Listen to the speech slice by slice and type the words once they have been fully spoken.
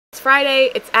It's Friday,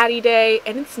 it's Addie day,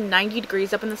 and it's 90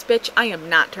 degrees up in this bitch. I am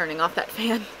not turning off that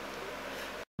fan.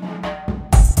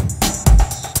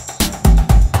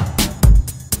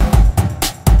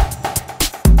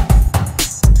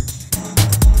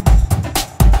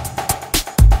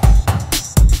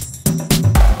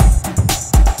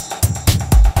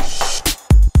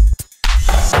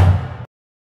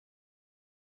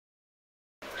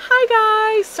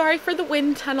 Hi guys, sorry for the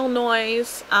wind tunnel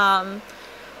noise.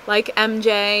 Like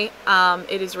MJ,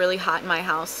 it is really hot in my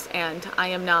house and I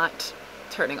am not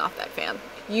turning off that fan.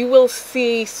 You will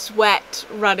see sweat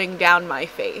running down my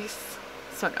face,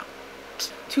 so no.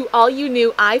 To all you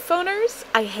new iPhoners,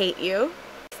 I hate you.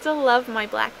 Still love my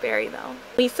BlackBerry though.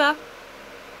 Lisa,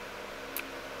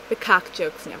 the cock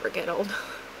jokes never get old.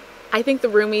 I think the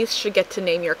Roomies should get to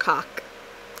name your cock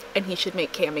and he should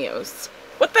make cameos.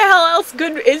 What the hell else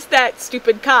good is that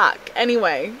stupid cock?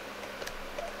 Anyway,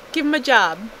 give him a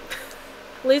job.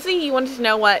 Lizzie, you wanted to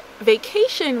know what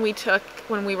vacation we took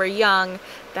when we were young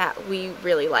that we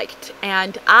really liked.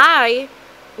 And I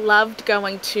loved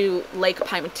going to Lake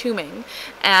Pymatuming.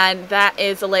 And that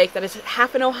is a lake that is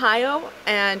half in Ohio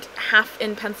and half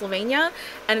in Pennsylvania.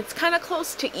 And it's kind of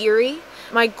close to Erie.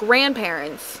 My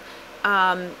grandparents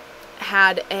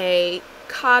had a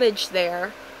cottage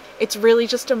there. It's really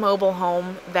just a mobile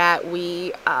home that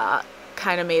we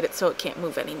kind of made it so it can't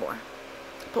move anymore.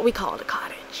 But we call it a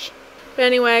cottage. But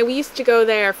anyway, we used to go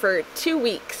there for 2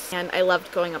 weeks. And I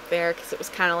loved going up there because it was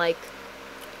kind of like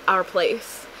our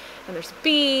place. And there's a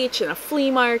beach and a flea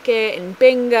market and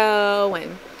bingo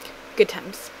and good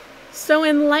times. So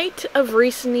in light of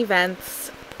recent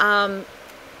events, I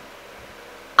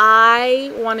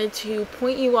wanted to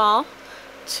point you all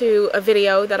to a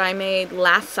video that I made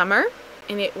last summer.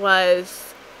 And it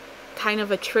was kind of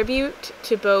a tribute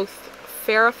to both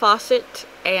Farrah Fawcett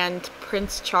and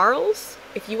Prince Charles.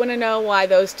 If you want to know why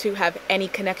those two have any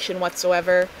connection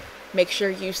whatsoever, make sure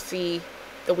you see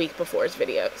the week before's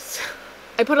videos.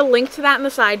 I put a link to that in the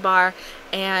sidebar,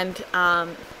 and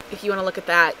if you want to look at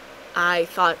that, I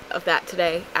thought of that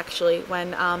today, actually,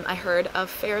 when I heard of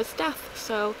Farrah's death.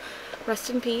 So, rest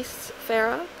in peace,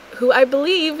 Farrah, who I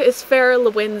believe is Farrah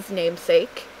Lewin's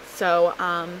namesake. So,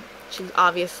 she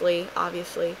obviously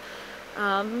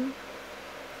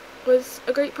was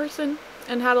a great person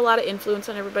and had a lot of influence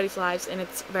on everybody's lives, and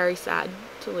it's very sad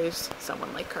to lose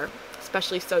someone like her,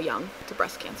 especially so young, to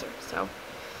breast cancer. So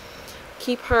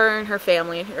keep her and her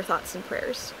family in your thoughts and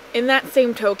prayers. In that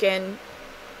same token,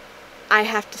 I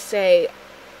have to say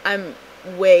I'm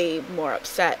way more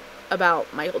upset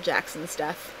about Michael Jackson's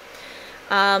death.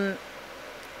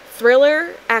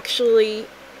 Thriller actually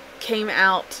came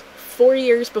out 4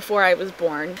 years before I was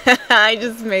born. I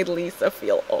just made Lisa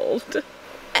feel old.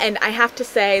 And I have to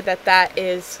say that that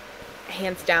is,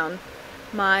 hands down,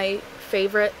 my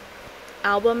favorite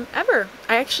album ever.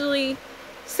 I actually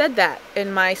said that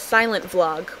in my silent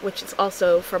vlog, which is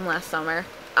also from last summer.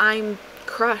 I'm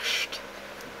crushed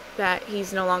that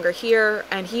he's no longer here,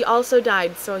 and he also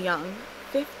died so young.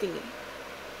 50.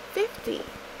 50.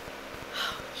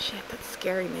 Oh, shit, that's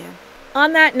scary, man.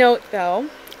 On that note, though,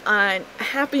 on a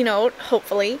happy note,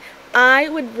 hopefully, I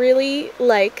would really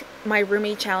like my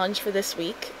Roomie challenge for this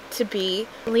week to be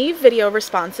leave video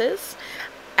responses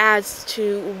as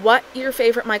to what your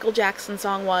favorite Michael Jackson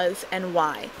song was and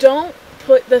why. Don't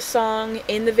put the song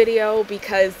in the video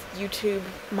because YouTube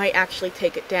might actually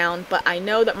take it down, but I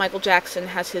know that Michael Jackson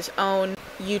has his own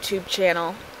YouTube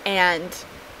channel, and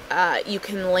you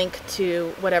can link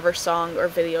to whatever song or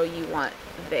video you want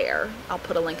there. I'll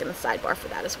put a link in the sidebar for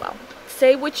that as well.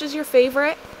 Say which is your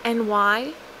favorite and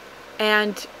why,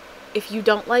 and if you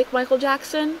don't like Michael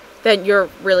Jackson, then you're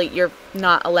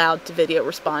not allowed to video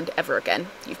respond ever again.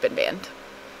 You've been banned.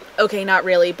 Okay, not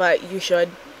really, but you should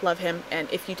love him, and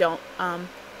if you don't,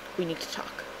 we need to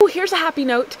talk. Oh, here's a happy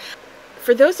note.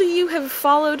 For those of you who have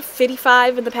followed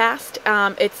Fitty5 in the past,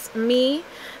 it's me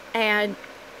and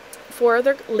 4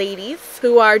 other ladies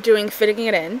who are doing Fitting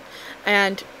It In,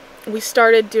 and we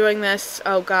started doing this,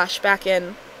 oh gosh, back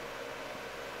in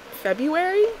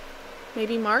February,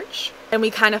 maybe March, and we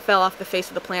kind of fell off the face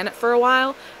of the planet for a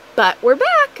while, but we're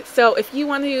back. So if you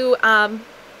want to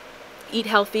eat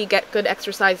healthy, get good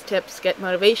exercise tips, get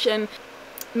motivation,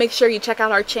 make sure you check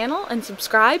out our channel and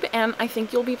subscribe, and I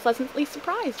think you'll be pleasantly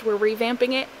surprised. We're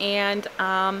revamping it and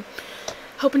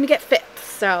hoping to get fit,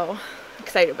 so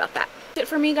excited about that. That's it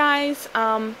for me, guys.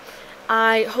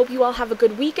 I hope you all have a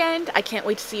good weekend. I can't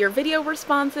wait to see your video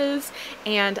responses,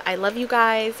 and I love you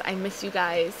guys. I miss you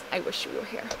guys. I wish you were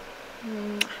here.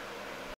 Mwah.